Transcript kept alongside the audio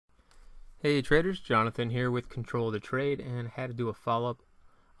Hey traders, Jonathan here with Control the Trade, and had to do a follow-up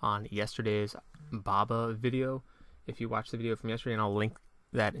on yesterday's Baba video. If you watched the video from yesterday, and I'll link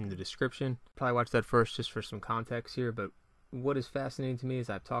that in the description. Probably watch that first just for some context here, but what is fascinating to me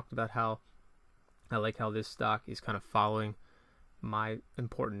is I've talked about how I like how this stock is kind of following my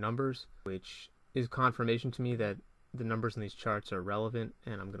important numbers, which is confirmation to me that the numbers in these charts are relevant,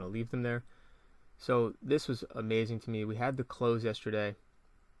 and I'm going to leave them there. So this was amazing to me. We had the close yesterday,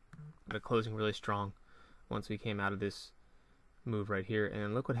 but closing really strong once we came out of this move right here,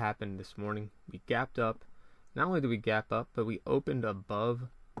 and look what happened this morning. We gapped up. Not only did we gap up, but we opened above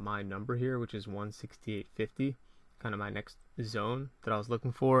my number here, which is 168.50, kind of my next zone that I was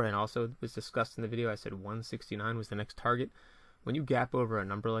looking for, and also was discussed in the video. I said 169 was the next target. When you gap over a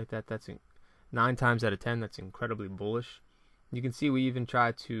number like that, that's 9 times out of 10, that's incredibly bullish. You can see we even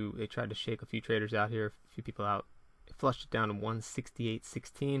tried to shake a few traders out here, a few people out. It flushed it down to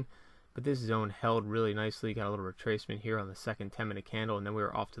 168.16, but this zone held really nicely. Got a little retracement here on the second 10-minute candle, and then we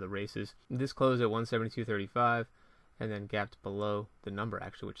were off to the races. This closed at 172.35 and then gapped below the number,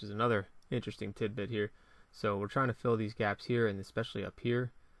 actually, which is another interesting tidbit here. So we're trying to fill these gaps here, and especially up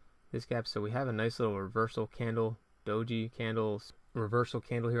here, this gap. So we have a nice little reversal candle, doji candles, reversal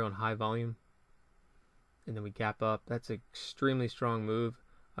candle here on high volume, and then we gap up. That's an extremely strong move.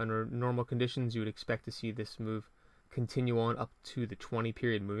 Under normal conditions, you would expect to see this move continue on up to the 20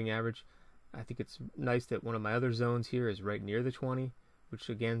 period moving average. I think it's nice that one of my other zones here is right near the 20, which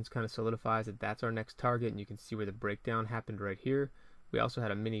again kind of solidifies that that's our next target, and you can see where the breakdown happened right here. We also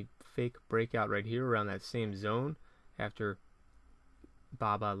had a mini fake breakout right here around that same zone after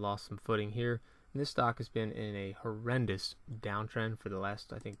Baba lost some footing here. And this stock has been in a horrendous downtrend for the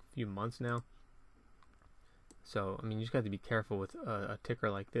last, I think, few months now. So, I mean, you just got to be careful with a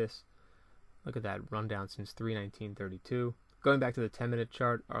ticker like this. Look at that rundown since 319.32. Going back to the 10-minute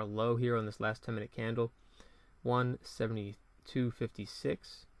chart, our low here on this last 10-minute candle,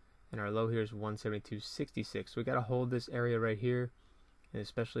 172.56, and our low here is 172.66. So we got to hold this area right here, and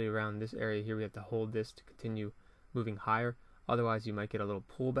especially around this area here, we have to hold this to continue moving higher. Otherwise, you might get a little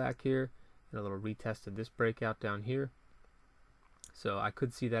pullback here and a little retest of this breakout down here. So I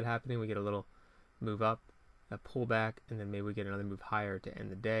could see that happening. We get a little move up, a pullback, and then maybe we get another move higher to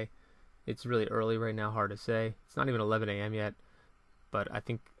end the day. It's really early right now, hard to say. It's not even 11 a.m. yet, but I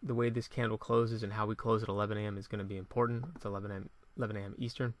think the way this candle closes and how we close at 11 a.m. is going to be important. It's 11 a.m.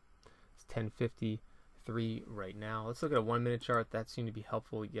 Eastern. It's 10:53 right now. Let's look at a 1-minute chart. That seemed to be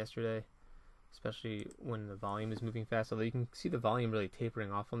helpful yesterday, especially when the volume is moving fast, although you can see the volume really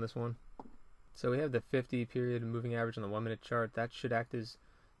tapering off on this one. So we have the 50 period moving average on the 1-minute chart. That should act as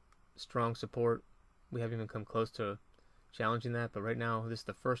strong support. We haven't even come close to challenging that, but right now this is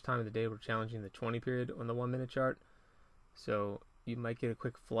the first time of the day we're challenging the 20 period on the 1-minute chart. So you might get a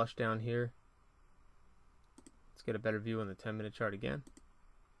quick flush down here. Let's get a better view on the 10-minute chart again.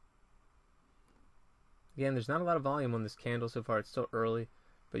 Again, there's not a lot of volume on this candle so far. It's still early,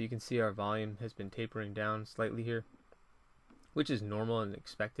 but you can see our volume has been tapering down slightly here, which is normal and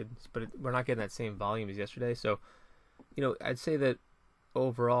expected, but we're not getting that same volume as yesterday. So, you know, I'd say that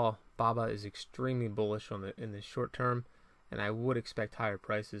overall Baba is extremely bullish on in the short term, and I would expect higher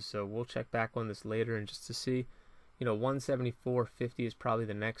prices. So we'll check back on this later and just to see, you know, 174.50 is probably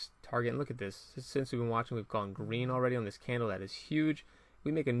the next target. And look at this, since we've been watching, we've gone green already on this candle. That is huge.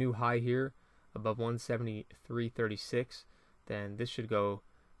 We make a new high here above 173.36, then this should go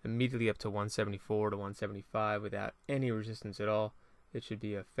immediately up to 174 to 175 without any resistance at all. It should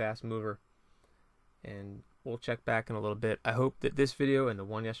be a fast mover, and we'll check back in a little bit. I hope that this video and the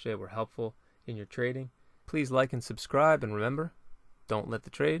one yesterday were helpful in your trading. Please like and subscribe, and remember, don't let the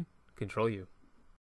trade control you.